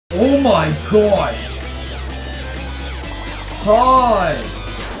my gosh! Hi!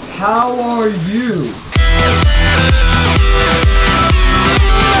 How are you?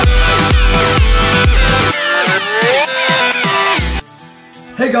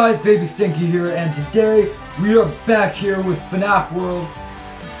 Hey guys, BabyStinky here, and today we are back here with FNAF World,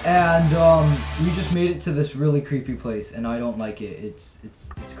 and we just made it to this really creepy place, and I don't like it. It's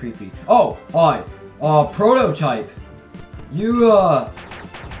creepy. Oh, hi, Prototype.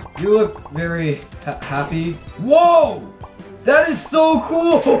 You look very happy. Whoa, that is so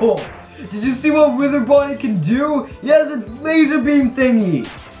cool. Did you see what Witherbody can do? He has a laser beam thingy.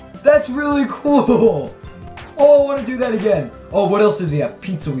 That's really cool. Oh, I want to do that again. Oh, what else does he have?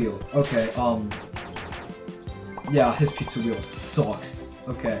 Pizza wheel. Okay, yeah, his pizza wheel sucks.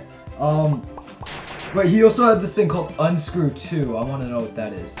 Okay, but he also had this thing called Unscrew 2. I want to know what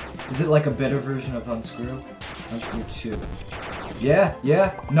that is. Is it like a better version of Unscrew? Unscrew 2. Yeah,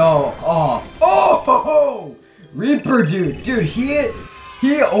 yeah, no, oh, Reaper dude. Dude, he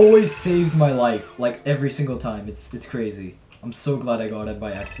always saves my life, like, every single time. It's crazy. I'm so glad I got it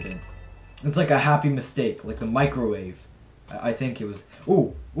by accident. It's like a happy mistake, like the microwave. I think it was.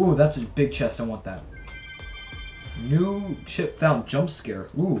 Ooh, that's a big chest. I want that. New chip found. Jump scare.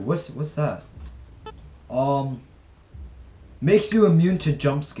 Ooh, what's that? Makes you immune to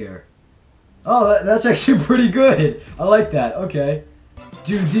jump scare. Oh, that's actually pretty good. I like that. Okay,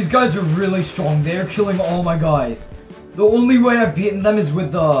 dude, these guys are really strong. They are killing all my guys. The only way I've beaten them is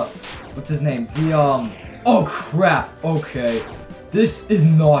with what's his name? The oh crap. Okay. This is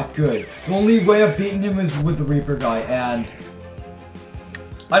not good. The only way I've beaten him is with the Reaper guy, and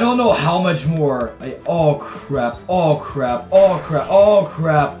I don't know how much more. Oh crap, oh crap, oh crap, oh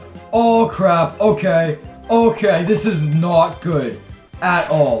crap, oh crap. Okay, okay, this is not good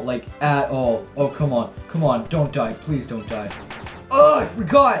at all, like at all. Oh, come on, don't die, please don't die. Oh, I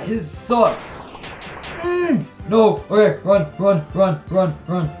forgot, his sucks. No, okay, run.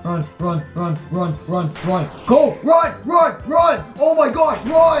 Go, run! Oh my gosh,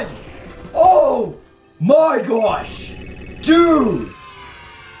 run! Oh my gosh! Dude!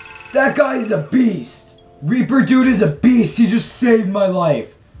 That guy is a beast! Reaper dude is a beast, he just saved my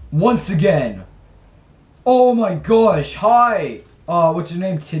life. Once again. Oh my gosh, hi! What's your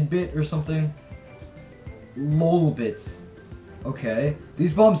name, Tidbit or something? Lolbits. Okay.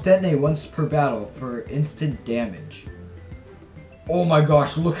 These bombs detonate once per battle for instant damage. Oh my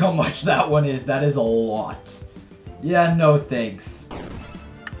gosh, look how much that one is. That is a lot. Yeah, no thanks.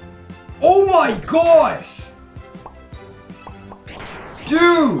 Oh my gosh!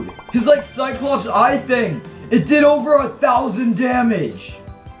 Dude! His like Cyclops eye thing. It did over 1,000 damage.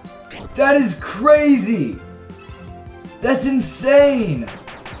 That is crazy. That's insane.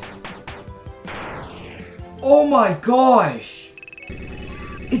 Oh my gosh.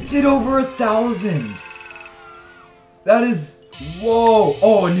 It did over 1,000. That is, whoa.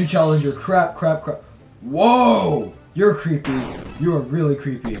 Oh, a new challenger. Crap. Whoa. You're creepy. You are really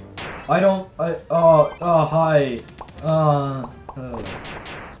creepy. Hi.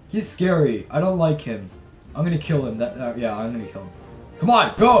 He's scary. I don't like him. I'm gonna kill him. Yeah, I'm gonna kill him. Come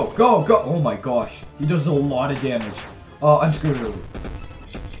on, go. Oh my gosh. He does a lot of damage. Unscrew.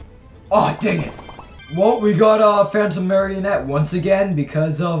 Oh, dang it. Well, we got Phantom Marionette once again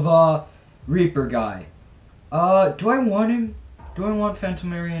because of Reaper guy. Do I want him? Do I want Phantom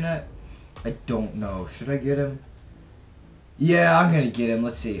Marionette? I don't know. Should I get him? Yeah, I'm gonna get him.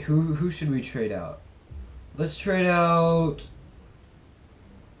 Let's see. Who should we trade out? Let's trade out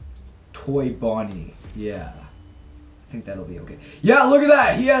Toy Bonnie. Yeah. I think that'll be okay. Yeah, look at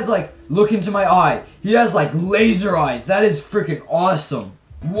that. He has like, look into my eye. He has like laser eyes. That is freaking awesome.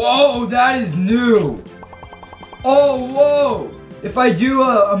 Whoa, that is new. Oh, whoa. If I do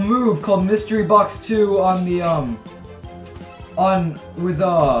a move called Mystery Box 2 on the,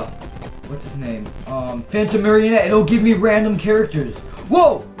 what's his name? Phantom Marionette, it'll give me random characters.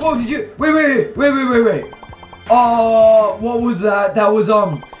 Whoa, did you, wait. What was that? That was,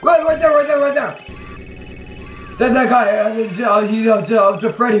 right there. That guy, the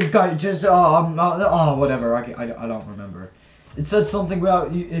Freddy guy, just, whatever, I don't remember. It said something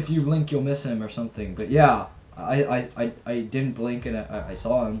about if you blink, you'll miss him or something. But yeah, I didn't blink and I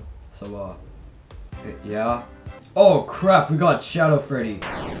saw him. So yeah. Oh crap, we got Shadow Freddy.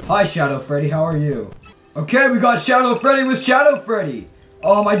 Hi Shadow Freddy, how are you? Okay, we got Shadow Freddy with Shadow Freddy.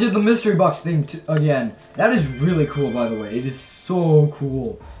 I did the mystery box thing again. That is really cool, by the way. It is so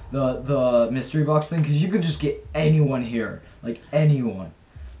cool. The mystery box thing, because you could just get anyone here, like anyone.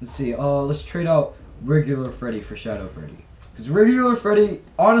 Let's see. Let's trade out regular Freddy for Shadow Freddy. Because regular Freddy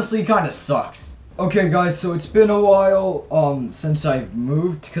honestly kind of sucks. Okay guys, so it's been a while since I've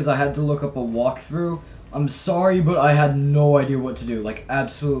moved because I had to look up a walkthrough. I'm sorry, but I had no idea what to do. Like,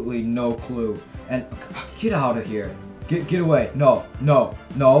 absolutely no clue. And get out of here. Get away. No. Yeah,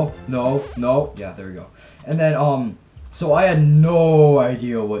 there we go. And then so I had no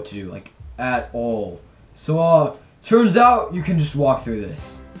idea what to do, like, at all. So turns out you can just walk through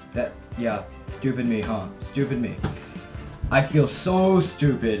this. Yeah, stupid me, huh? Stupid me. I feel so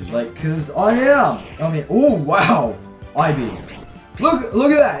stupid, like, cause I am. I mean, oh wow, I-beam. Look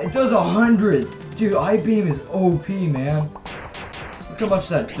at that. It does 100. Dude, I-beam is OP, man. Look how much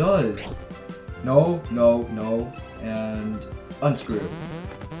that does. No, and unscrew.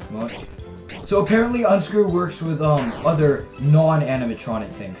 Come on. So apparently unscrew works with other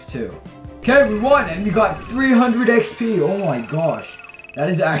non-animatronic things too. Okay, we won, and we got 300 XP. Oh my gosh, that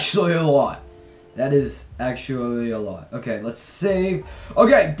is actually a lot. That is actually a lot. Okay, let's save.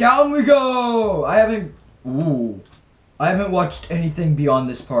 Okay, down we go. I haven't watched anything beyond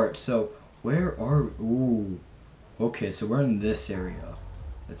this part. So where are? Okay, so we're in this area.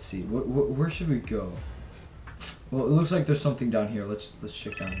 Let's see. Where should we go? Well, it looks like there's something down here. Let's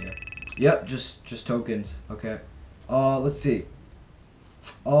check down here. Yep, just tokens. Okay. Let's see.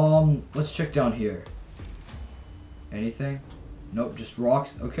 Let's check down here. Anything? Nope, just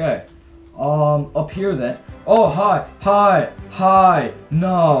rocks. Okay. Up here then. Oh, hi.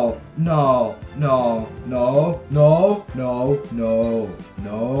 No.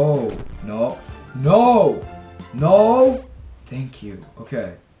 Thank you.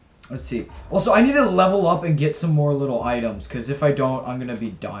 Okay. Let's see. Also, I need to level up and get some more little items, because if I don't, I'm gonna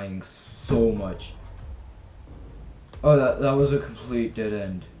be dying so much. Oh, that was a complete dead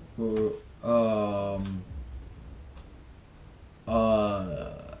end.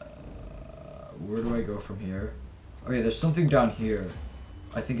 Where do I go from here? Okay, there's something down here.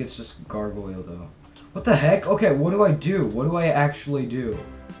 I think it's just gargoyle though. What the heck? Okay, what do I do? What do I actually do?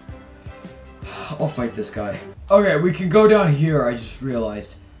 I'll fight this guy. Okay, we can go down here, I just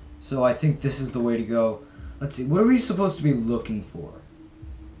realized. So I think this is the way to go. Let's see, what are we supposed to be looking for?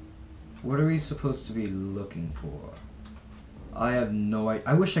 What are we supposed to be looking for? I have no idea.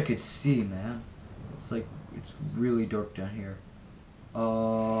 I wish I could see, man. It's like, it's really dark down here.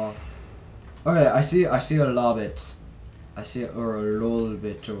 Okay, I see a little bit. Or a little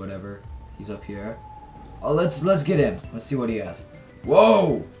bit or whatever. He's up here. Let's get him. Let's see what he has.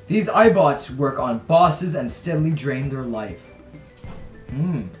 Whoa! These iBots work on bosses and steadily drain their life.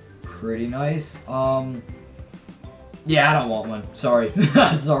 Pretty nice. Yeah, I don't want one. Sorry.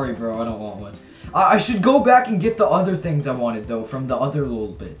 Sorry, bro. I don't want one. I should go back and get the other things I wanted, though, from the other little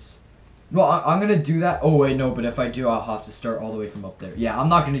bits. Well, I'm gonna do that. Oh, wait, no, but if I do, I'll have to start all the way from up there. Yeah, I'm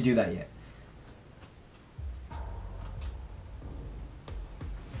not gonna do that yet.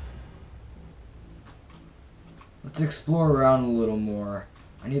 Let's explore around a little more.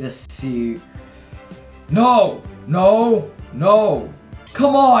 I need to see... No!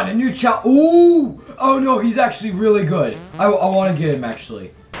 Come on, a new Ooh! Oh no, he's actually really good. I want to get him,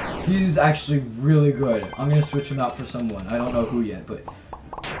 actually. He's actually really good. I'm going to switch him out for someone. I don't know who yet, but...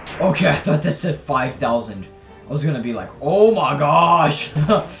 Okay, I thought that said 5,000. I was going to be like, oh my gosh!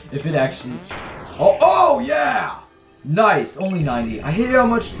 If it actually... Oh, yeah! Nice, only 90. I hate how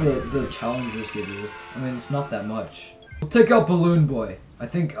much the challengers give you. I mean, it's not that much. We'll take out Balloon Boy. I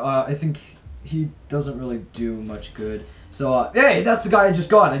think he doesn't really do much good. So, hey, that's the guy I just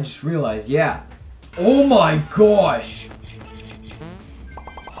got. I just realized, yeah. Oh my gosh.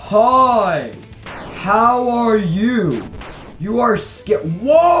 Hi. How are you? You are scared.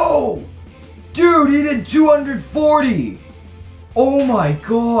 Whoa! Dude, he did 240. Oh my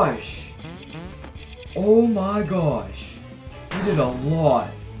gosh. Oh my gosh. He did a lot.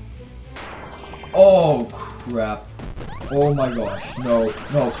 Oh crap. Oh my gosh. No,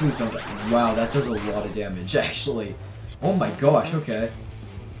 please don't. Wow, that does a lot of damage, actually. Oh my gosh, okay.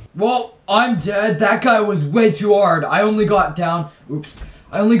 Well, I'm dead. That guy was way too hard. I only got down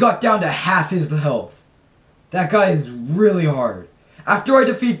to half his health. That guy is really hard. After I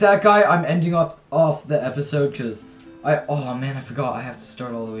defeat that guy, I'm ending off the episode because oh man, I forgot I have to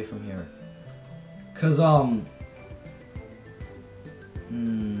start all the way from here. Cause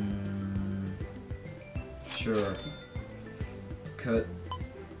sure.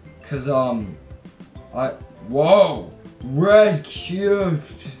 Cause whoa! Red cube.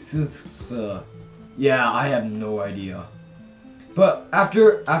 Yeah, I have no idea. But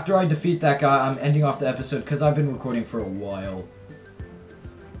after I defeat that guy, I'm ending off the episode because I've been recording for a while.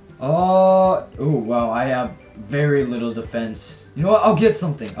 Oh wow, I have very little defense. You know what? I'll get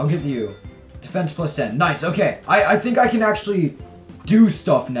something. I'll give you defense plus 10. Nice. Okay, I think I can actually do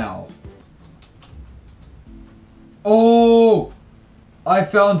stuff now. Oh! I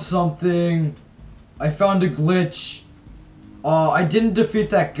found something. I found a glitch. I didn't defeat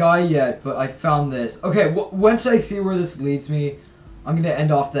that guy yet, but I found this. Okay, once I see where this leads me, I'm gonna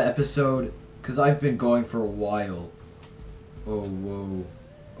end off the episode, because I've been going for a while. Oh, whoa.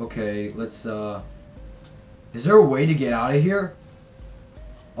 Okay, let's, is there a way to get out of here?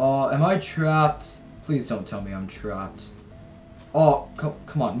 Am I trapped? Please don't tell me I'm trapped. Oh,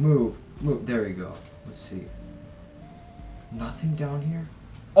 come on, move. Move. There we go. Let's see. Nothing down here?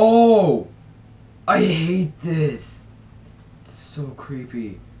 Oh! I hate this. It's so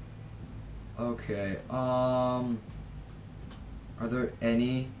creepy. Okay, are there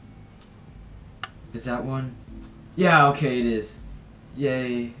any? Is that one? Yeah, okay, it is.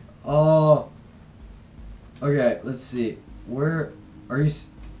 Yay. Oh. Okay, let's see. Where are you?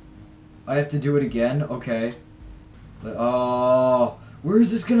 I have to do it again? Okay. Oh, where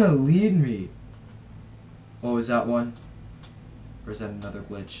is this gonna lead me? Oh, is that one? Or is that another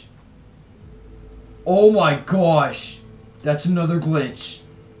glitch? Oh my gosh! That's another glitch.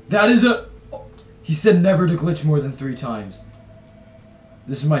 That is a... He said never to glitch more than 3 times.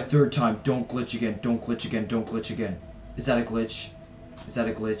 This is my 3rd time. Don't glitch again. Don't glitch again. Don't glitch again. Is that a glitch? Is that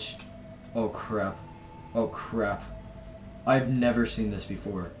a glitch? Oh crap. Oh crap. I've never seen this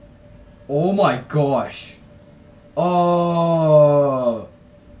before. Oh my gosh. Oh.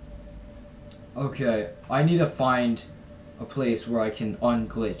 Okay. I need to find a place where I can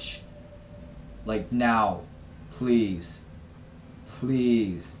unglitch. Like now. Please.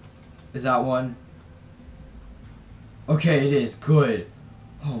 Please. Is that one? Okay, it is. Good.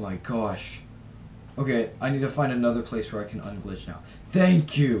 Oh my gosh. Okay, I need to find another place where I can unglitch now.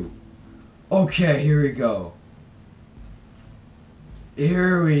 Thank you. Okay, here we go.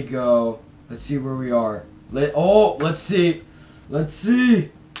 Here we go. Let's see where we are. Let's see. Let's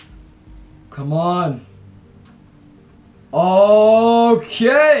see. Come on.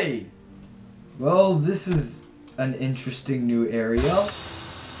 Okay. Well, this is an interesting new area.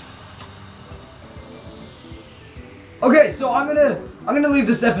 Okay, so I'm gonna leave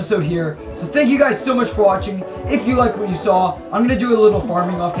this episode here. So thank you guys so much for watching. If you like what you saw, I'm gonna do a little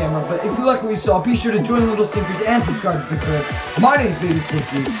farming off camera, but if you like what you saw, be sure to join Little Stinkers and subscribe to the crib. My name is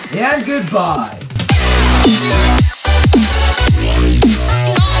BabyStinky, and goodbye.